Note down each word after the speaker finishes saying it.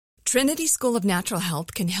Trinity School of Natural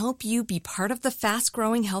Health can help you be part of the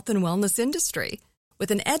fast-growing health and wellness industry.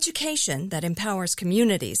 With an education that empowers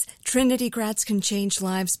communities, Trinity grads can change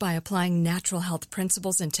lives by applying natural health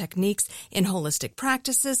principles and techniques in holistic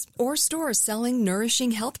practices or stores selling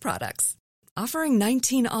nourishing health products. Offering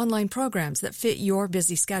 19 online programs that fit your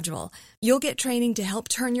busy schedule, you'll get training to help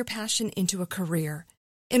turn your passion into a career.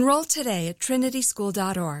 Enroll today at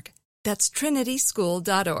trinityschool.org. That's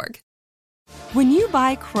trinityschool.org. When you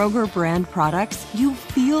buy Kroger brand products, you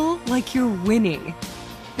feel like you're winning.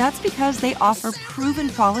 That's because they offer proven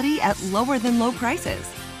quality at lower than low prices.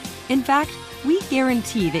 In fact, we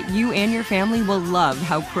guarantee that you and your family will love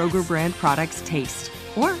how Kroger brand products taste,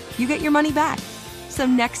 or you get your money back. So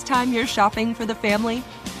next time you're shopping for the family,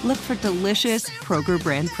 look for delicious Kroger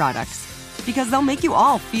brand products, because they'll make you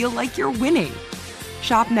all feel like you're winning.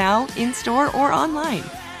 Shop now, in-store, or online.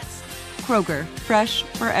 Kroger, fresh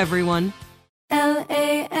for everyone.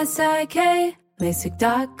 LASIK,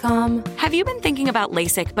 LASIK.com. Have you been thinking about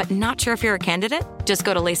LASIK but not sure if you're a candidate? Just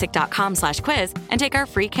go to LASIK.com/quiz and take our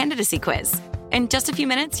free candidacy quiz. In just a few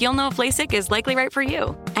minutes, you'll know if LASIK is likely right for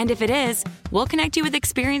you. And if it is, we'll connect you with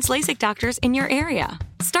experienced LASIK doctors in your area.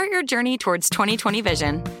 Start your journey towards 20/20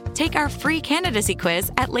 vision. Take our free candidacy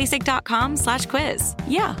quiz at LASIK.com/quiz.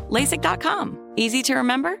 Yeah, LASIK.com. Easy to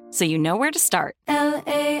remember, so you know where to start.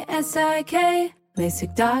 LASIK,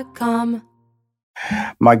 LASIK.com.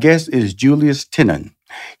 My guest is Julius Tennon.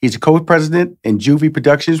 He's a co-president in Juvie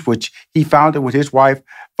Productions, which he founded with his wife,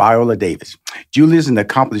 Viola Davis. Julius is an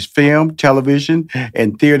accomplished film, television,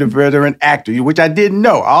 and theater veteran actor, which I didn't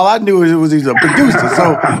know. All I knew was he's a producer.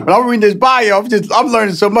 So when I'm reading this bio, I'm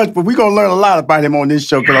learning so much, but we're going to learn a lot about him on this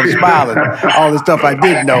show because I'm smiling all the stuff I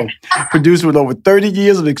didn't know. Producer with over 30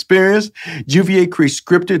 years of experience, Juvie creates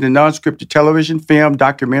scripted and non-scripted television, film,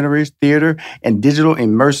 documentaries, theater, and digital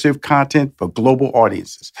immersive content for global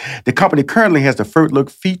audiences. The company currently has the First Look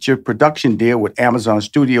feature production deal with Amazon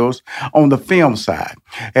Studios on the film side,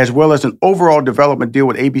 as well as an overall development deal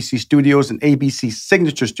with ABC Studios and ABC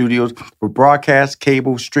Signature Studios for broadcast,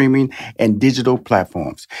 cable, streaming, and digital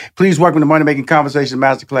platforms. Please welcome to Money Making Conversation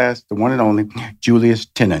Masterclass, the one and only Julius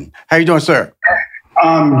Tennon. How you doing, sir?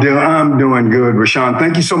 I'm doing good, Rashawn.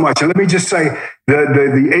 Thank you so much. And let me just say,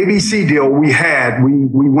 the ABC deal we had, we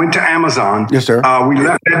went to Amazon. Yes, sir. We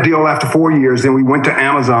left that deal after 4 years, then we went to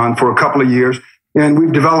Amazon for a couple of years, and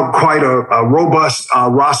we've developed quite a robust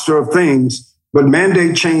roster of things. But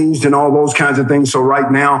mandate changed and all those kinds of things. So right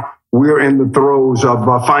now we're in the throes of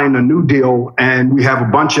finding a new deal, and we have a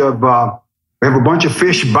bunch of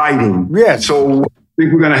fish biting. Yes. So I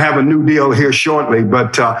think we're going to have a new deal here shortly.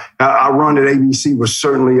 But our run at ABC was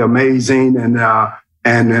certainly amazing, and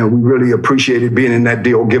we really appreciated being in that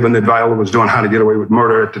deal, given that Viola was doing How to Get Away with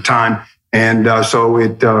Murder at the time, and so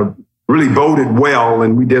it really boded well,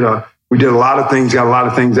 and we did a lot of things, got a lot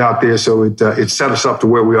of things out there, so it set us up to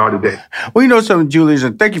where we are today. Well, you know something, Julius,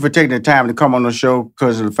 and thank you for taking the time to come on the show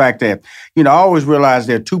because of the fact that, I always realize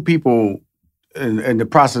there are two people in the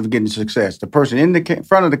process of getting success, the person in the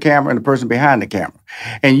front of the camera and the person behind the camera.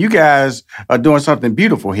 And you guys are doing something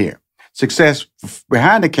beautiful here. Success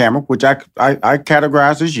behind the camera, which I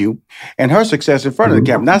categorize as you, and her success in front of the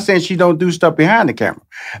camera. Not saying she don't do stuff behind the camera,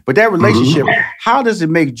 but that relationship, how does it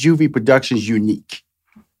make Juvie Productions unique?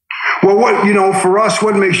 Well, for us,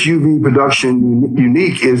 what makes Juvie Production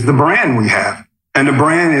unique is the brand we have. And the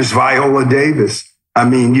brand is Viola Davis.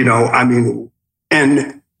 And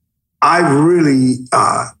I really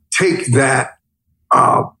take that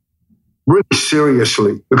really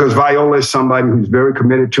seriously because Viola is somebody who's very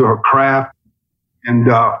committed to her craft. And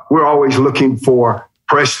we're always looking for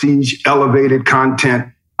prestige, elevated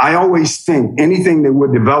content. I always think anything that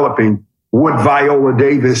we're developing, would Viola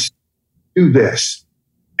Davis do this?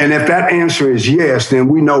 And if that answer is yes, then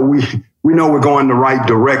we know we're going the right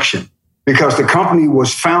direction because the company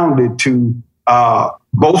was founded to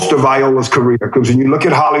bolster Viola's career. Because when you look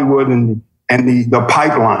at Hollywood and the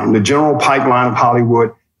pipeline, the general pipeline of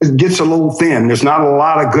Hollywood, it gets a little thin. There's not a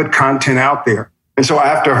lot of good content out there. And so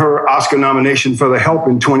after her Oscar nomination for The Help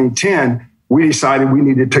in 2010, we decided we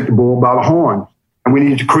needed to take the bull by the horn and we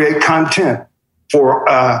needed to create content for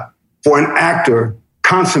an actor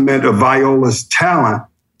consummate of Viola's talent,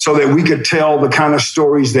 so that we could tell the kind of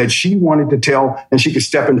stories that she wanted to tell and she could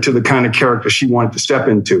step into the kind of character she wanted to step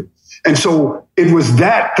into. And so it was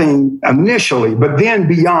that thing initially, but then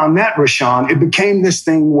beyond that, Rashawn, it became this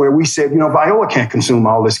thing where we said, Viola can't consume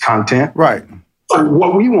all this content. Right. So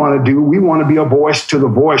what we want to do, we want to be a voice to the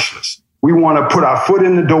voiceless. We want to put our foot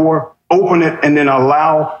in the door, open it, and then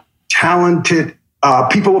allow talented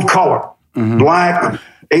people of color, Black,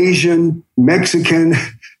 Asian, Mexican,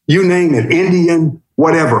 you name it, Indian,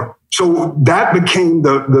 whatever, So that became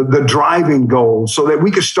the driving goal, so that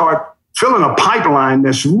we could start filling a pipeline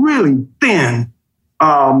that's really thin.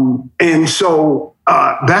 And so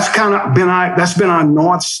that's kind of been our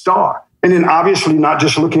North Star. And then obviously not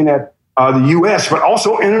just looking at the U.S., but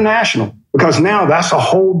also international, because now that's a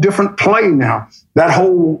whole different play now. That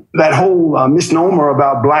whole misnomer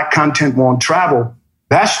about Black content won't travel,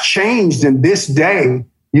 that's changed in this day,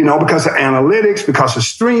 because of analytics, because of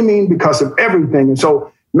streaming, because of everything. And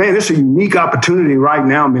so, man, it's a unique opportunity right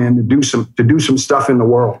now, man, to do some stuff in the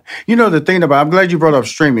world. The thing about, I'm glad you brought up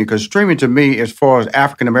streaming, because streaming to me, as far as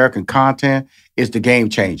African-American content, is the game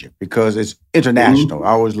changer because it's international. Mm-hmm.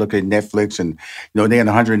 I always look at Netflix and, they're in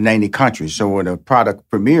 190 countries. So when a product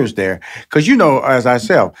premieres there, because, as I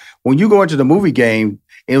said, when you go into the movie game,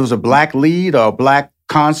 it was a Black lead or a Black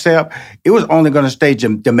concept, it was only going to stay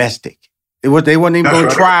domestic. They wasn't even going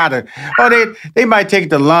to try to, they might take it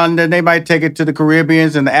to London, they might take it to the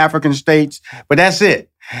Caribbeans and the African states, but that's it.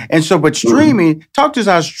 And so, but streaming, talk to us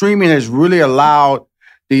how streaming has really allowed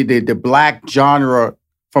the Black genre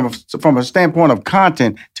from a standpoint of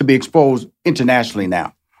content to be exposed internationally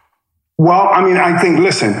now. Well, I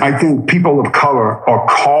think people of color are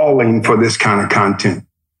calling for this kind of content.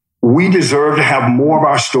 We deserve to have more of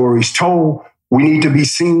our stories told. We need to be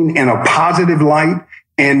seen in a positive light.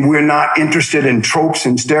 And we're not interested in tropes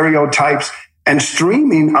and stereotypes. And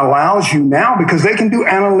streaming allows you now, because they can do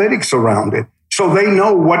analytics around it. So they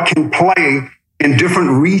know what can play in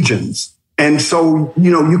different regions. And so,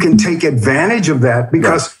 you can take advantage of that,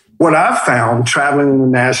 because what I've found traveling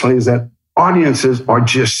internationally is that audiences are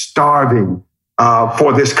just starving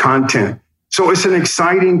for this content. So it's an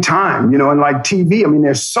exciting time, and like TV,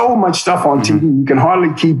 there's so much stuff on TV, you can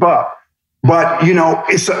hardly keep up. But,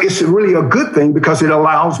 it's really a good thing because it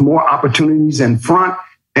allows more opportunities in front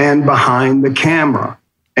and behind the camera.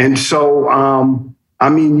 And so,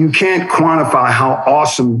 you can't quantify how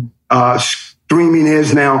awesome streaming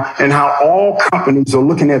is now and how all companies are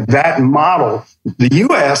looking at that model, the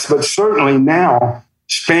U.S., but certainly now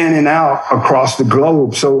spanning out across the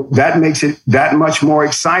globe. So that makes it that much more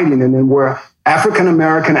exciting. And then where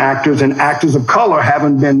African-American actors and actors of color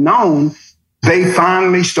haven't been known, they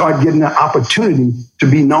finally start getting an opportunity to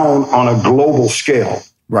be known on a global scale.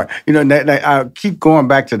 Right. I keep going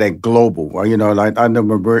back to that global. Like I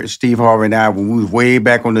remember Steve Harvey and I, when we was way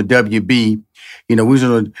back on the WB, we was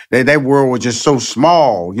that world was just so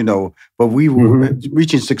small, but we were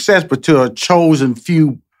reaching success, but to a chosen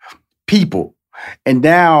few people. And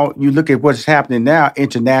now you look at what's happening now,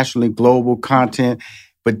 internationally, global content.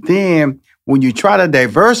 But then when you try to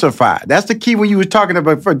diversify, that's the key when you were talking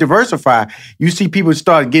about for diversify, you see people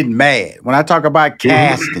start getting mad. When I talk about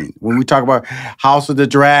casting, when we talk about House of the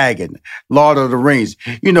Dragon, Lord of the Rings,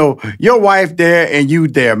 your wife there and you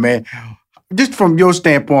there, man. Just from your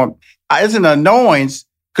standpoint, it's an annoyance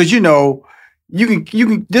because, you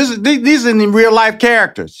can, these are in real life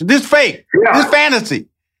characters. This fake, this fantasy,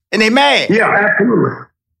 and they mad. Yeah, absolutely.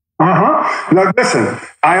 Now, listen,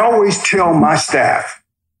 I always tell my staff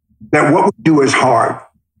that what we do is hard.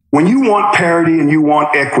 When you want parity and you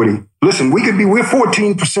want equity, listen, we're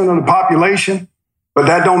 14% of the population, but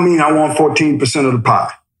that don't mean I want 14% of the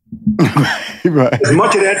pie. Right. As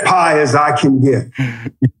much of that pie as I can get.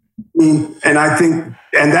 And I think,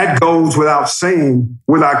 and that goes without saying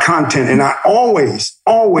with our content. And I always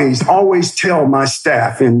tell my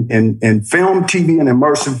staff in film, TV, and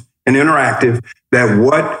immersive and interactive that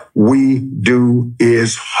what we do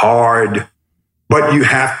is hard. But you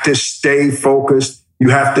have to stay focused. You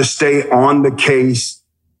have to stay on the case.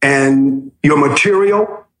 And your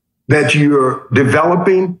material that you're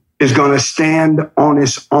developing is going to stand on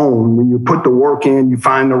its own. When you put the work in, you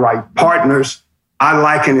find the right partners. I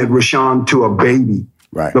liken it, Rushion, to a baby.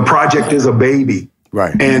 Right. The project is a baby.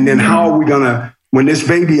 Right. And then how are we going to, when this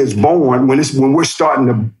baby is born, when we're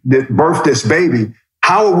starting to birth this baby,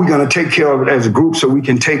 how are we going to take care of it as a group so we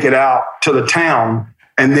can take it out to the town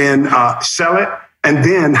and then sell it and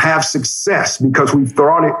then have success because we've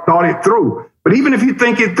thought it through. But even if you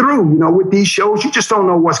think it through, with these shows, you just don't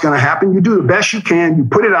know what's going to happen. You do the best you can. You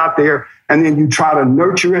put it out there and then you try to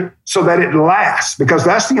nurture it so that it lasts, because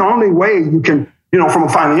that's the only way you can, from a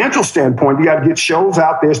financial standpoint, you got to get shows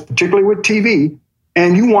out there, particularly with TV,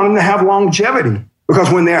 and you want them to have longevity,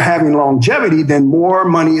 because when they're having longevity, then more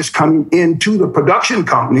money is coming into the production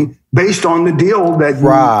company based on the deal that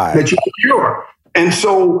you secure. And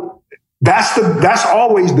so that's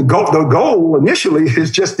always the goal. The goal initially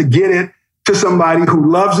is just to get it to somebody who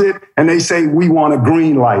loves it and they say, we want to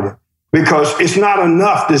green light it, because it's not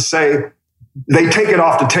enough to say they take it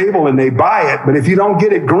off the table and they buy it. But if you don't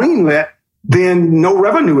get it green lit, then no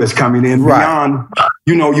revenue is coming in beyond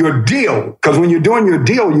your deal. Because when you're doing your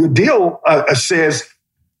deal says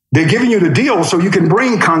they're giving you the deal so you can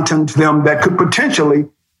bring content to them that could potentially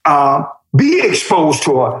be exposed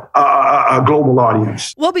to a global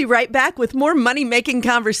audience. We'll be right back with more Money Making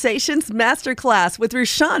Conversations Masterclass with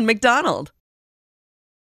Rushion McDonald.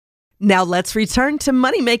 Now let's return to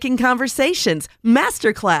Money Making Conversations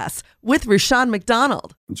Masterclass with Rushion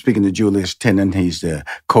McDonald. Speaking to Julius Tennant, he's the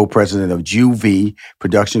co-president of Juvie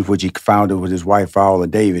Productions, which he founded with his wife, Viola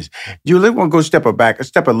Davis. Julius, I want to go step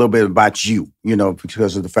a little bit about you,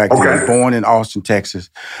 because of the fact that you were born in Austin, Texas,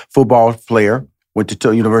 football player, went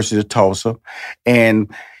to University of Tulsa.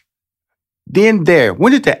 And then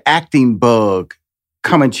when did the acting bug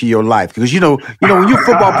come into your life? Because, when you're a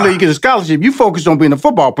football player, you get a scholarship, you focus on being a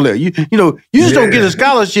football player. You just don't get a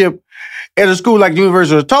scholarship at a school like the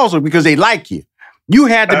University of Tulsa because they like you. You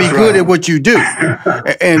had to be good at what you do.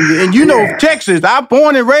 And Texas, I'm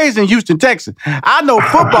born and raised in Houston, Texas. I know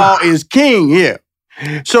football is king here.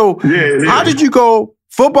 So how did you go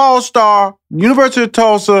football star, University of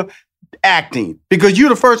Tulsa, acting? Because you're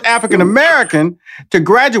the first African-American to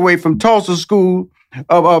graduate from Tulsa School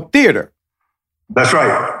of Theater. That's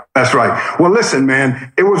right. Well, listen,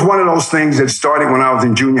 man, it was one of those things that started when I was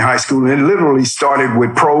in junior high school, and it literally started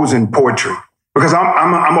with prose and poetry. Because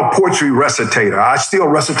I'm a poetry recitator. I still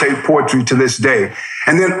recitate poetry to this day.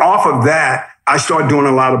 And then off of that, I started doing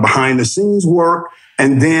a lot of behind the scenes work.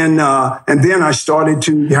 And then I started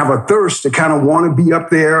to have a thirst to kind of want to be up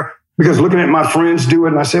there, because looking at my friends do it,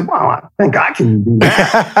 and I said, wow, I think I can do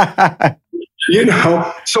that.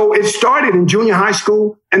 So it started in junior high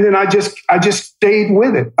school, and then I just stayed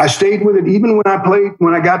with it. I stayed with it even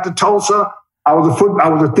when I got to Tulsa. I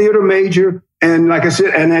was a theater major, and like I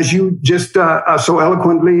said, and as you just so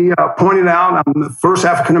eloquently pointed out, I'm the first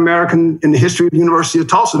African American in the history of the University of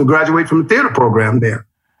Tulsa to graduate from the theater program there.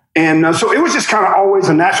 And so it was just kind of always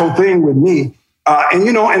a natural thing with me. And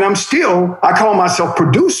I call myself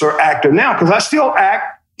producer actor now, because I still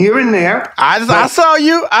act here and there. I saw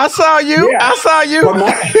you. Yeah. I saw you.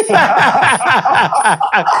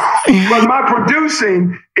 But my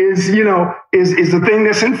producing is the thing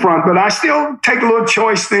that's in front. But I still take little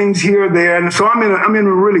choice things here or there. And so I'm in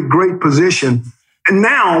a really great position. And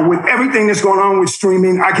now with everything that's going on with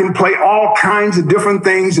streaming, I can play all kinds of different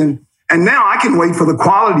things. And now I can wait for the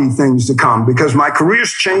quality things to come, because my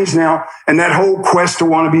career's changed now. And that whole quest to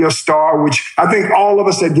want to be a star, which I think all of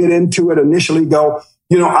us that get into it initially go,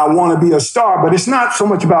 I want to be a star, but it's not so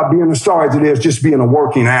much about being a star as it is just being a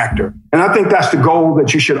working actor. And I think that's the goal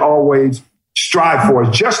that you should always strive for, is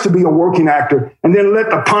just to be a working actor, and then let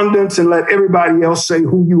the pundits and let everybody else say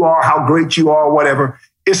who you are, how great you are, whatever.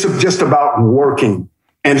 It's just about working.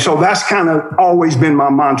 And so that's kind of always been my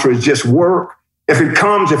mantra, is just work. If it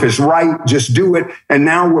comes, if it's right, just do it. And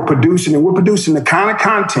now we're producing the kind of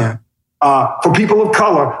content for people of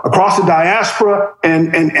color across the diaspora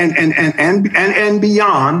and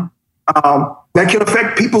beyond that can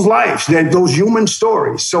affect people's lives, those human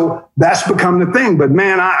stories. So that's become the thing. But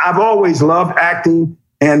man, I've always loved acting,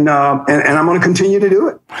 and I'm going to continue to do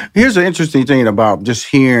it. Here's an interesting thing about just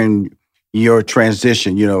hearing your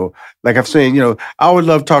transition. Like I'm saying, I would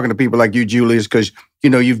love talking to people like you, Julius, because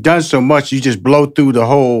you've done so much. You just blow through the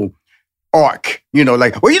whole arc, I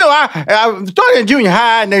started in junior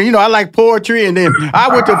high, and then, I like poetry, and then I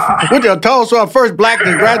went to Tulsa, I'm first black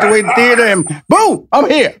to graduate in theater, and boom, I'm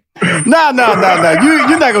here. No.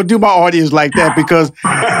 You're not going to do my audience like that, because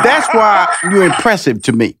that's why you're impressive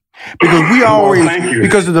to me. Because we always,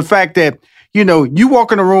 because of the fact that, you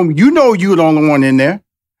walk in the room, you're the only one in there.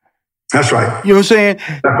 That's right. You know what I'm saying?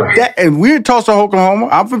 Right. And we're in Tulsa, Oklahoma.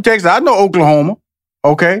 I'm from Texas. I know Oklahoma.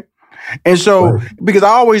 Okay. And so, because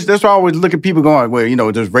that's why I always look at people going,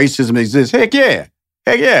 well, does racism exist? Heck yeah,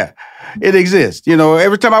 it exists.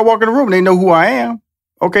 Every time I walk in the room, they know who I am.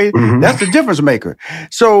 Okay, That's the difference maker.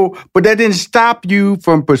 So, but that didn't stop you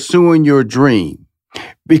from pursuing your dream,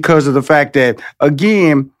 because of the fact that,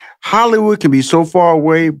 again, Hollywood can be so far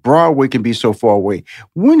away, Broadway can be so far away.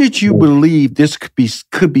 When did you believe this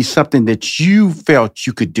could be something that you felt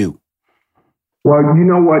you could do? Well, you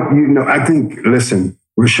know what? I think, listen,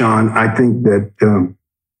 Rushion, I think that,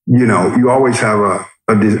 you always have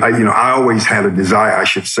I always had a desire, I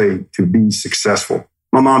should say, to be successful.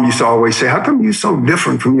 My mom used to always say, how come you're so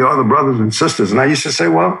different from your other brothers and sisters? And I used to say,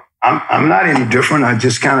 well, I'm not any different. I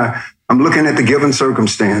just I'm looking at the given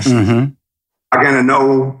circumstance. I kind of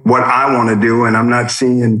know what I want to do, and I'm not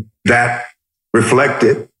seeing that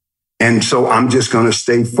reflected. And so I'm just going to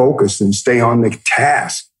stay focused and stay on the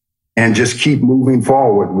task and just keep moving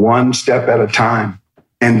forward one step at a time.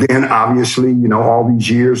 And then obviously, all these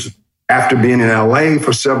years after being in LA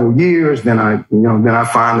for several years, then I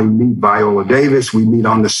finally meet Viola Davis. We meet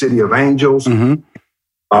on the City of Angels.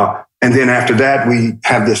 And then after that, we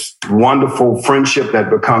have this wonderful friendship that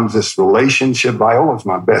becomes this relationship. Viola's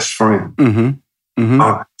my best friend.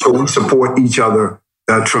 So we support each other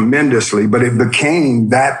tremendously, but it became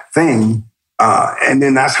that thing. And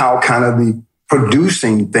then that's how kind of the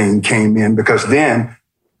producing thing came in, because then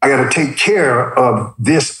I got to take care of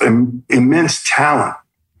this immense talent.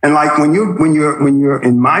 And like when you're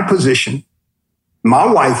in my position,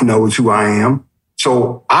 my wife knows who I am,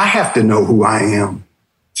 so I have to know who I am,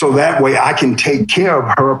 so that way I can take care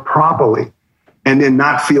of her properly, and then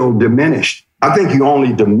not feel diminished. I think you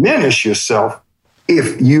only diminish yourself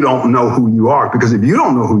if you don't know who you are, because if you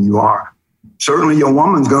don't know who you are, certainly your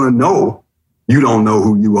woman's going to know you don't know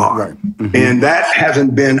who you are, right. And that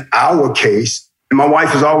hasn't been our case. And my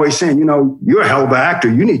wife is always saying, you're a hell of an actor.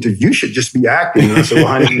 You should just be acting. And I said, well,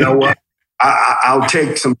 honey, you know what? I'll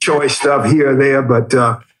take some choice stuff here or there, but,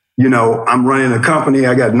 I'm running a company.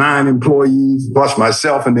 I got 9 employees plus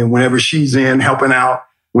myself. And then whenever she's in helping out,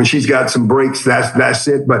 when she's got some breaks, that's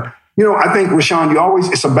it. But, I think, Rushion,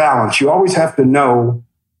 it's a balance. You always have to know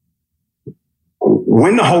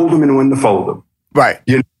when to hold them and when to fold them. Right.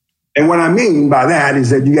 And what I mean by that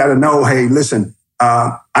is that you got to know, hey, listen,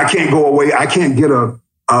 I can't go away. I can't get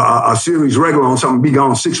a series regular on something, be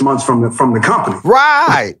gone 6 months from the company.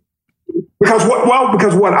 Right.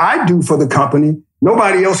 Because what I do for the company,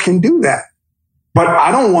 nobody else can do that. But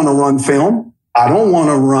I don't want to run film. I don't want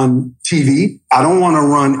to run TV. I don't want to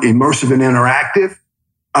run immersive and interactive.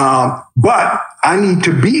 But I need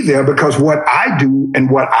to be there because what I do and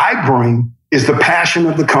what I bring is the passion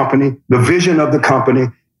of the company, the vision of the company,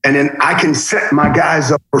 and then I can set my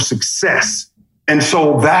guys up for success. And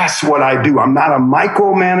so that's what I do. I'm not a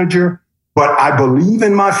micromanager, but I believe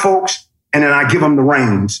in my folks, and then I give them the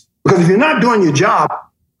reins. Because if you're not doing your job,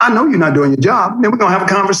 I know you're not doing your job, then we're going to have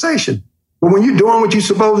a conversation. But when you're doing what you're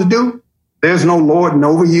supposed to do, there's no lording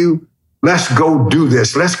over you. Let's go do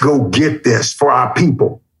this. Let's go get this for our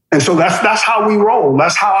people. And so that's how we roll.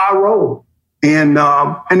 That's how I roll. And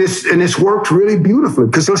it's worked really beautifully.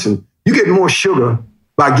 Because listen, you get more sugar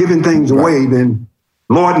by giving things away than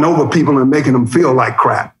lording over people and making them feel like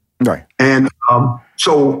crap. Right. And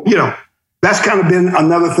so, that's kind of been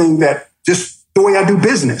another thing that just the way I do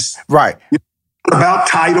business. Right. About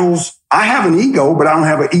titles. I have an ego, but I don't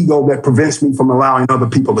have an ego that prevents me from allowing other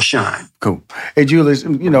people to shine. Cool. Hey, Julius,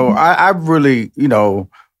 I really,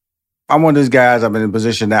 I'm one of those guys, I'm in a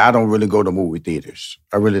position that I don't really go to movie theaters.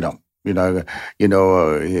 I really don't. They go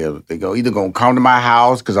either gonna come to my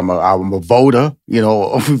house because I'm a voter,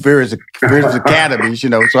 of various academies,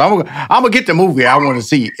 So I'm gonna get the movie I want to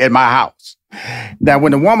see at my house. Now,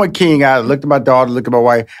 when the Woman King, I looked at my daughter, looked at my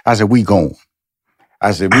wife, I said, we going.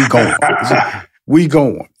 We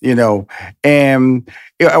going, and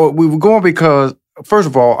we were going because, first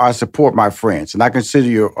of all, I support my friends and I consider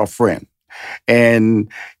you a friend.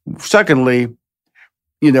 And secondly,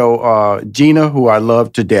 Gina, who I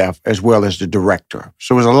love to death, as well as the director.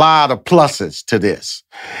 So there's a lot of pluses to this.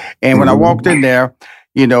 And when I walked in there,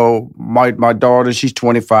 my daughter, she's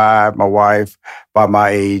 25, my wife, about my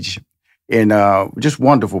age, and just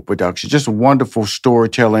wonderful production, just wonderful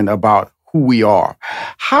storytelling about who we are.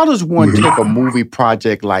 How does one take a movie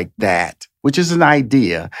project like that, which is an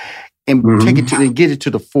idea, and take it and get it to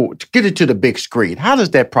the big screen? How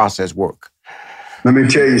does that process work? Let me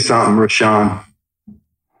tell you something, Rushion.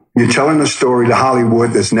 You're telling a story to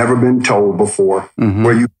Hollywood that's never been told before,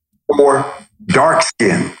 where you for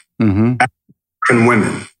dark-skinned African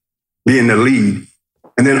women being the lead,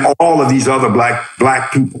 and then all of these other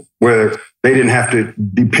black people where they didn't have to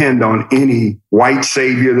depend on any white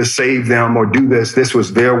savior to save them or do this. This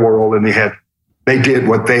was their world, and they did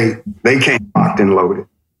what they came locked and loaded.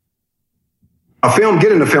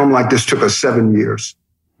 Getting a film like this took us 7 years.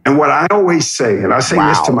 And what I always say, and I say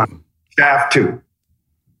this to my staff too,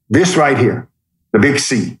 this right here, the big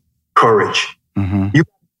C, courage. You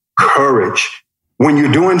courage when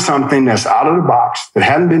you're doing something that's out of the box, that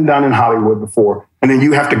hadn't been done in Hollywood before, and then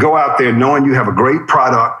you have to go out there knowing you have a great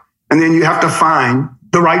product, and then you have to find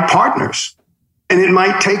the right partners. And it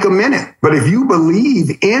might take a minute, but if you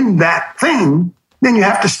believe in that thing, then you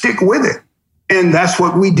have to stick with it. And that's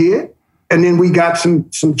what we did. And then we got some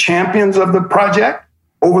champions of the project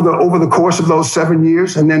over the course of those 7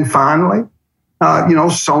 years. And then finally,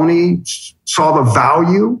 Sony saw the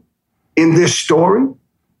value in this story.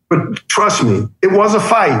 But trust me, it was a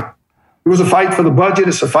fight. It was a fight for the budget.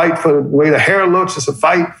 It's a fight for the way the hair looks. It's a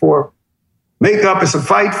fight for makeup. It's a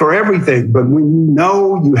fight for everything. But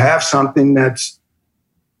when you have something that's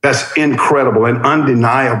incredible and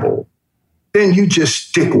undeniable, then you just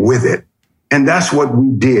stick with it. And that's what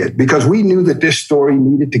we did, because we knew that this story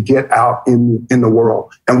needed to get out in the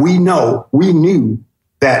world. And we knew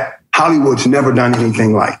that Hollywood's never done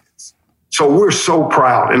anything like this. So we're so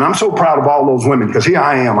proud. And I'm so proud of all those women, because here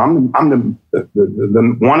I am. I'm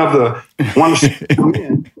the one of the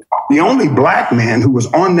men, the only black man who was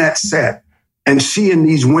on that set and seeing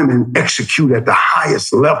these women execute at the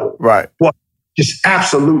highest level. Right. Well, just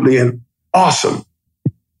absolutely an awesome.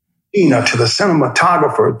 To the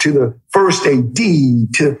cinematographer, to the first AD,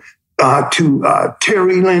 to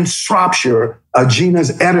Terry Lynn Shropshire,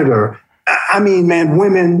 Gina's editor. I mean, man,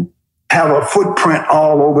 women have a footprint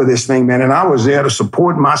all over this thing, man. And I was there to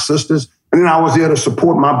support my sisters. And then I was there to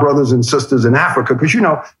support my brothers and sisters in Africa, because,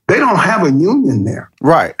 they don't have a union there.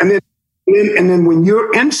 Right. And then when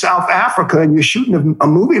you're in South Africa and you're shooting a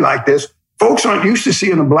movie like this, folks aren't used to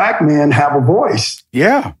seeing a black man have a voice.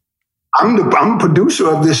 Yeah. I'm a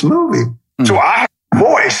producer of this movie. So I have a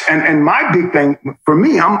voice. And my big thing for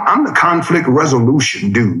me, I'm the conflict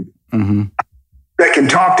resolution dude that can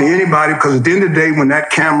talk to anybody, because at the end of the day, when that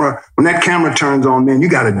camera turns on, man, you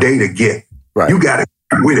got a day to get. Right. You got to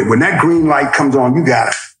get with it. When that green light comes on, you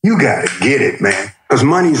got to get it, man, because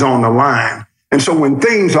money's on the line. And so when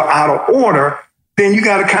things are out of order, then you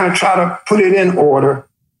got to kind of try to put it in order,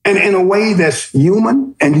 and in a way that's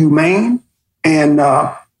human and humane, and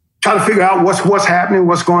try to figure out what's happening,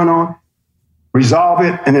 what's going on, resolve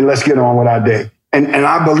it, and then let's get on with our day. And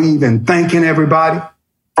I believe in thanking everybody,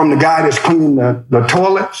 from the guy that's cleaning the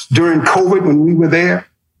toilets during COVID when we were there,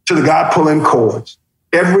 to the guy pulling cords.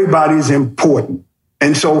 Everybody's important.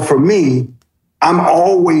 And so for me, I'm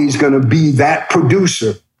always going to be that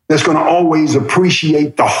producer that's going to always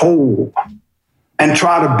appreciate the whole and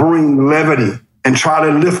try to bring levity and try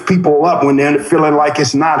to lift people up when they're feeling like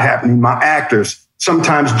it's not happening. My actors.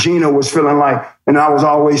 Sometimes Gina was feeling like, and I was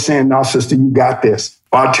always saying, no, sister, you got this.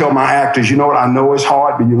 Or I tell my actors, you know what? I know it's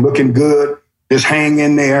hard, but you're looking good. Just hang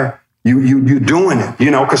in there. You're doing it,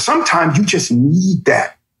 because sometimes you just need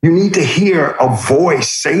that. You need to hear a voice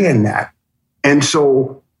saying that. And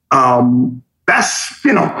so that's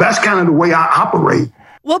kind of the way I operate.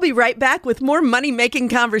 We'll be right back with more Money-Making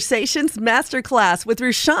Conversations Masterclass with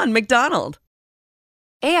Rushion McDonald.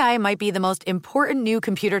 AI might be the most important new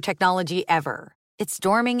computer technology ever. It's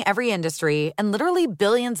storming every industry, and literally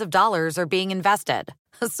billions of dollars are being invested.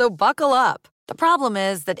 So buckle up. The problem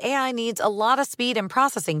is that AI needs a lot of speed and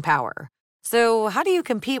processing power. So how do you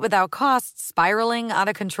compete without costs spiraling out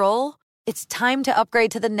of control? It's time to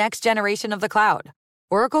upgrade to the next generation of the cloud.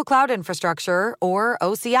 Oracle Cloud Infrastructure, or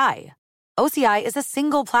OCI. OCI is a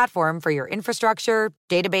single platform for your infrastructure,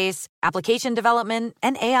 database, application development,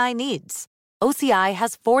 and AI needs. OCI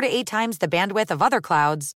has 4 to 8 times the bandwidth of other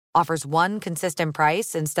clouds, offers one consistent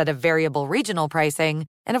price instead of variable regional pricing,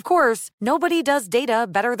 and of course, nobody does data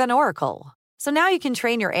better than Oracle. So now you can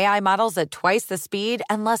train your AI models at twice the speed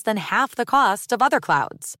and less than half the cost of other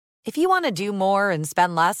clouds. If you want to do more and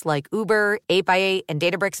spend less like Uber, 8x8, and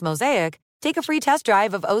Databricks Mosaic, take a free test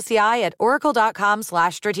drive of OCI at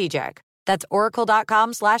oracle.com/strategic. That's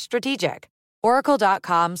oracle.com/strategic.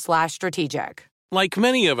 Oracle.com/strategic. Like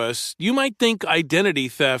many of us, you might think identity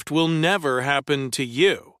theft will never happen to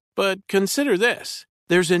you. But consider this.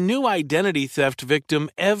 There's a new identity theft victim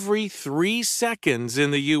every 3 seconds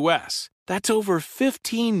in the U.S. That's over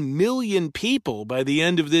 15 million people by the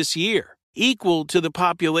end of this year, equal to the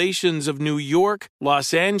populations of New York,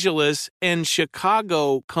 Los Angeles, and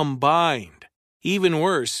Chicago combined. Even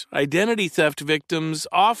worse, identity theft victims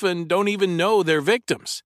often don't even know they're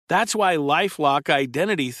victims. That's why LifeLock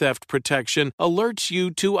Identity Theft Protection alerts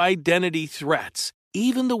you to identity threats,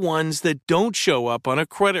 even the ones that don't show up on a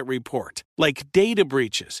credit report, like data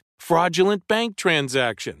breaches, fraudulent bank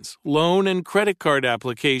transactions, loan and credit card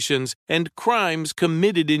applications, and crimes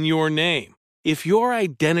committed in your name. If your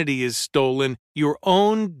identity is stolen, your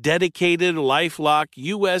own dedicated LifeLock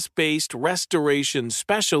U.S.-based restoration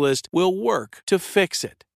specialist will work to fix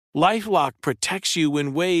it. LifeLock protects you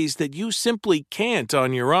in ways that you simply can't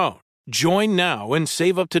on your own. Join now and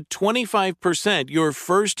save up to 25% your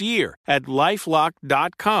first year at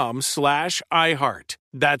LifeLock.com/iHeart.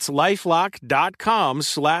 That's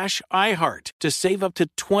LifeLock.com/iHeart to save up to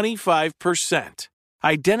 25%.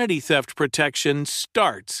 Identity theft protection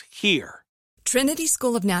starts here. Trinity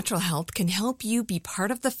School of Natural Health can help you be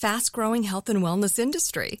part of the fast-growing health and wellness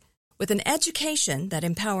industry. With an education that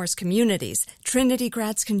empowers communities, Trinity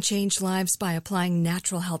grads can change lives by applying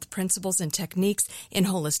natural health principles and techniques in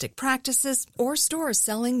holistic practices or stores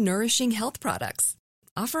selling nourishing health products.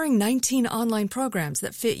 Offering 19 online programs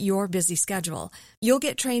that fit your busy schedule, you'll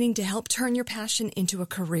get training to help turn your passion into a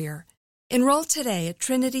career. Enroll today at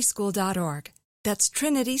trinityschool.org. That's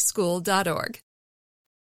trinityschool.org.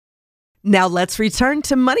 Now let's return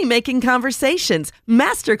to Money Making Conversations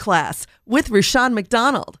Masterclass with Rushion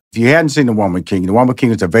McDonald. If you hadn't seen The Woman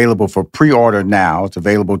King is available for pre-order now. It's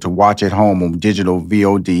available to watch at home on digital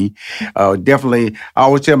VOD. Definitely, I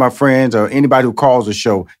always tell my friends or anybody who calls the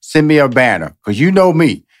show, send me a banner, because you know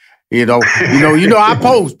me. You know, I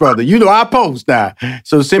post, brother. You know I post now.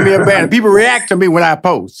 So send me a banner. People react to me when I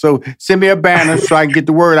post. So send me a banner so I can get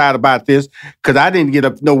the word out about this, because I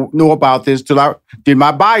didn't know about this till I did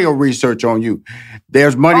my bio research on you.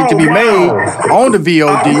 There's money to be made on the VOD.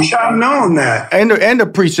 I wish I'd known that. And the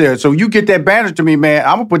pre-sale. So you get that banner to me, man.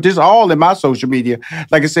 I'm going to put this all in my social media.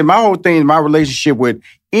 Like I said, my whole thing, my relationship with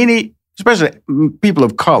especially people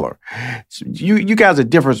of color. You guys are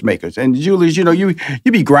difference makers. And Julius, you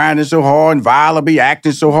be grinding so hard, and Viola be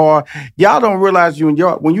acting so hard. Y'all don't realize when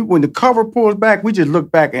the cover pulls back, we just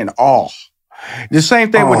look back in awe. The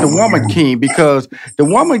same thing with The Woman King, because The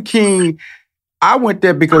Woman King, I went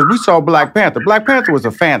there because we saw Black Panther. Black Panther was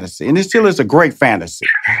a fantasy, and it still is a great fantasy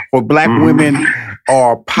where Black women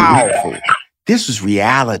are powerful. This is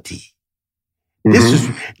reality.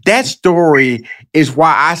 That story is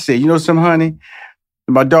why I said, you know something, honey?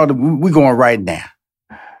 My daughter, we going right now.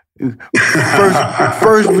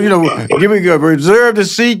 First, give me reserve the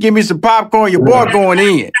seat, give me some popcorn, your boy going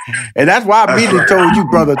in. And that's why I immediately told you,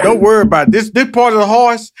 brother, don't worry about it. This part of the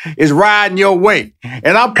horse is riding your way.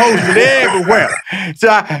 And I'm posted everywhere. So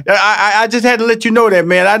I just had to let you know that,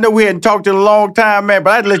 man. I know we hadn't talked in a long time, man, but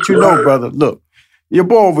I had to let you know, brother, look. Your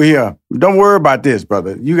boy over here, don't worry about this,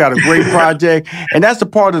 brother. You got a great project. And that's the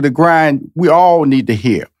part of the grind we all need to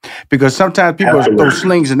hear. Because sometimes people throw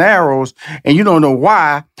slings and arrows and you don't know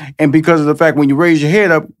why. And because of the fact when you raise your head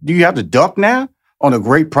up, do you have to duck now on a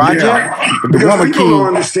great project? Yeah. Because people don't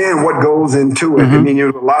understand what goes into it. I mean,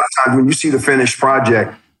 a lot of times when you see the finished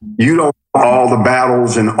project, you don't know all the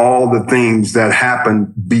battles and all the things that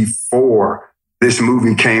happened before this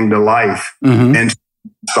movie came to life. And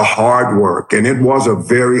the hard work. And it was a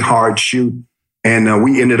very hard shoot. And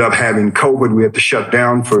we ended up having COVID. We had to shut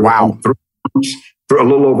down for 3 weeks, for a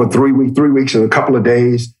little over 3 weeks and a couple of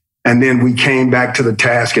days. And then we came back to the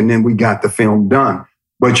task and then we got the film done.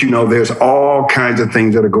 But, there's all kinds of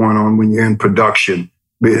things that are going on when you're in production.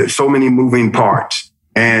 There's so many moving parts.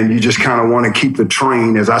 And you just kind of want to keep the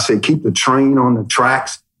train, as I say, keep the train on the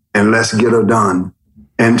tracks and let's get her done.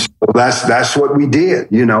 And so that's what we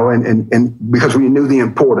did, and because we knew the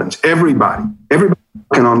importance. Everybody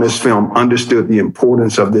working on this film understood the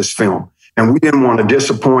importance of this film. And we didn't want to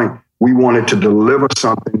disappoint. We wanted to deliver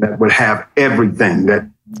something that would have everything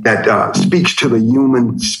that speaks to the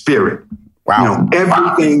human spirit. Wow.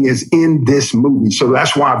 Everything is in this movie. So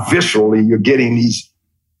that's why viscerally you're getting these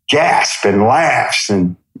gasps and laughs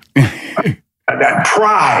and that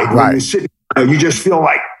pride. When you sit, you just feel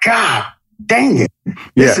like, God, dang it.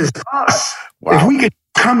 This is us. Wow. If we could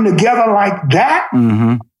come together like that,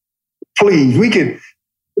 please, we could,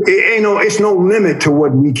 it's no limit to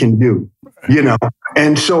what we can do,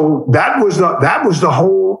 And so that was the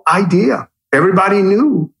whole idea. Everybody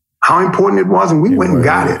knew how important it was, and we went and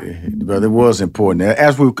got it. But it was important.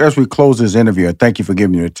 As we close this interview, and thank you for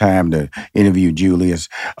giving me the time to interview Julius.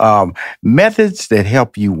 Methods that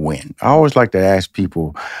help you win. I always like to ask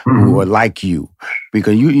people who are like you,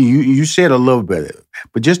 because you said a little bit,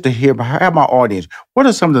 but just to have my audience, what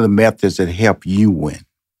are some of the methods that help you win?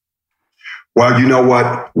 Well, you know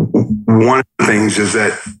what? One of the things is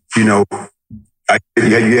that, you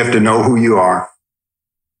have to know who you are.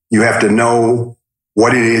 You have to know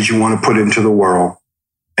what it is you want to put into the world.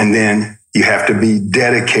 And then you have to be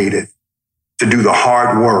dedicated to do the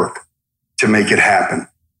hard work to make it happen.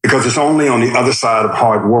 Because it's only on the other side of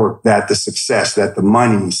hard work that the success, that the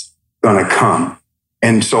money's going to come.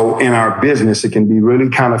 And so in our business, it can be really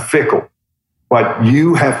kind of fickle, but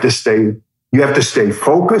you have to stay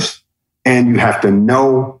focused, and you have to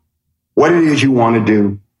know what it is you want to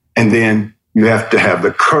do. And then you have to have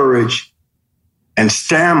the courage and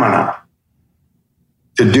stamina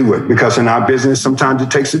to do it, because in our business, sometimes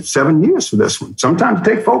it takes 7 years for this one. Sometimes it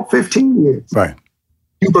takes folk 15 years. Right.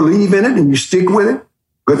 You believe in it and you stick with it,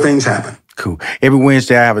 good things happen. Cool. Every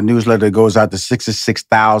Wednesday, I have a newsletter that goes out to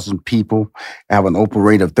 66,000 people. I have an open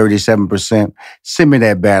rate of 37%. Send me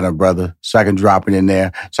that banner, brother, so I can drop it in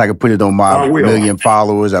there, so I can put it on my million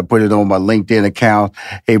followers. I put it on my LinkedIn account.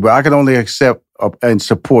 Hey, bro, I can only accept and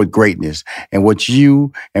support greatness. And what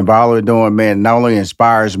you and Viola are doing, man, not only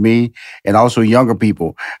inspires me and also younger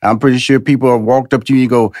people. I'm pretty sure people have walked up to you and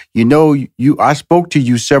go, I spoke to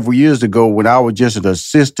you several years ago when I was just an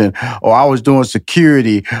assistant or I was doing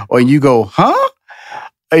security, or you go, huh?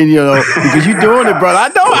 And, because you're doing it, brother.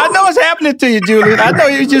 I know it's happening to you, Julius. I know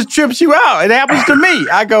it just trips you out. It happens to me.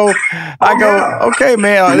 I go, okay,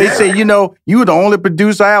 man. They say, you were the only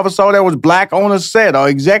producer I ever saw that was black on a set, or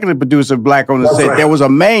executive producer black on the set. Right. There was a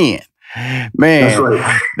man. Man,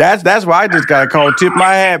 that's why I just got a call. Tip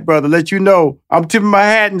my hat, brother. Let you know I'm tipping my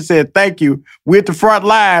hat and said thank you. We're at the front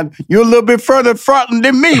line. You're a little bit further front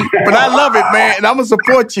than me, but I love it, man, and I'm gonna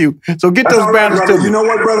support you. So get those banners to me. You know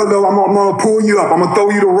what, brother? Though I'm gonna pull you up. I'm gonna throw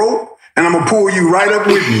you the rope. And I'm going to pull you right up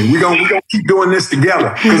with me. We're gonna keep doing this together.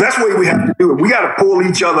 Because that's the way we have to do it. We got to pull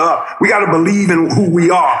each other up. We got to believe in who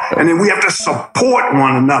we are. And then we have to support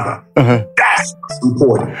one another. That's what's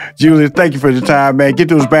important. Julius, thank you for your time, man. Get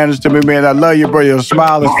those banners to me, man. I love you, bro. Your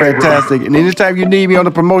smile is fantastic. And anytime you need me on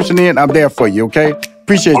the promotion end, I'm there for you, okay?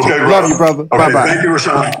 Appreciate you. Brother. Love you, brother. Okay, bye-bye. Thank you,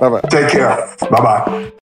 Rashawn. Bye-bye. Take care.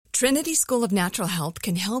 Bye-bye. Trinity School of Natural Health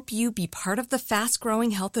can help you be part of the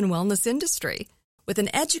fast-growing health and wellness industry. With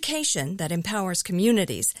an education that empowers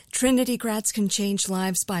communities, Trinity grads can change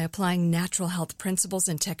lives by applying natural health principles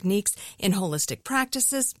and techniques in holistic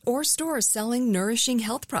practices or stores selling nourishing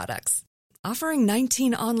health products. Offering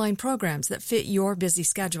 19 online programs that fit your busy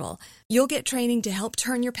schedule, you'll get training to help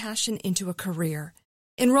turn your passion into a career.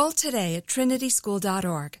 Enroll today at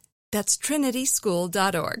trinityschool.org. That's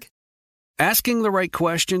trinityschool.org. Asking the right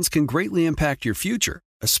questions can greatly impact your future,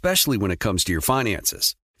 especially when it comes to your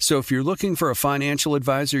finances. So if you're looking for a financial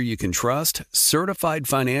advisor you can trust, certified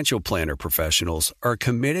financial planner professionals are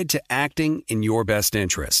committed to acting in your best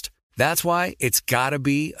interest. That's why it's got to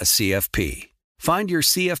be a CFP. Find your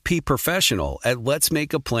CFP professional at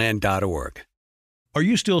letsmakeaplan.org. Are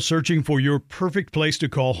you still searching for your perfect place to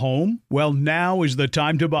call home? Well, now is the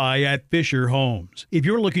time to buy at Fisher Homes. If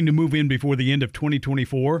you're looking to move in before the end of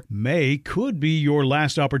 2024, May could be your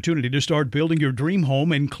last opportunity to start building your dream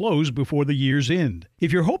home and close before the year's end.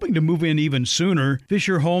 If you're hoping to move in even sooner,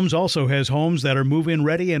 Fisher Homes also has homes that are move-in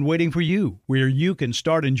ready and waiting for you, where you can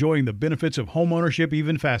start enjoying the benefits of homeownership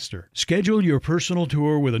even faster. Schedule your personal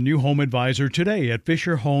tour with a new home advisor today at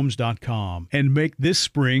FisherHomes.com and make this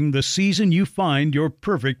spring the season you find your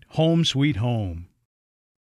perfect home sweet home.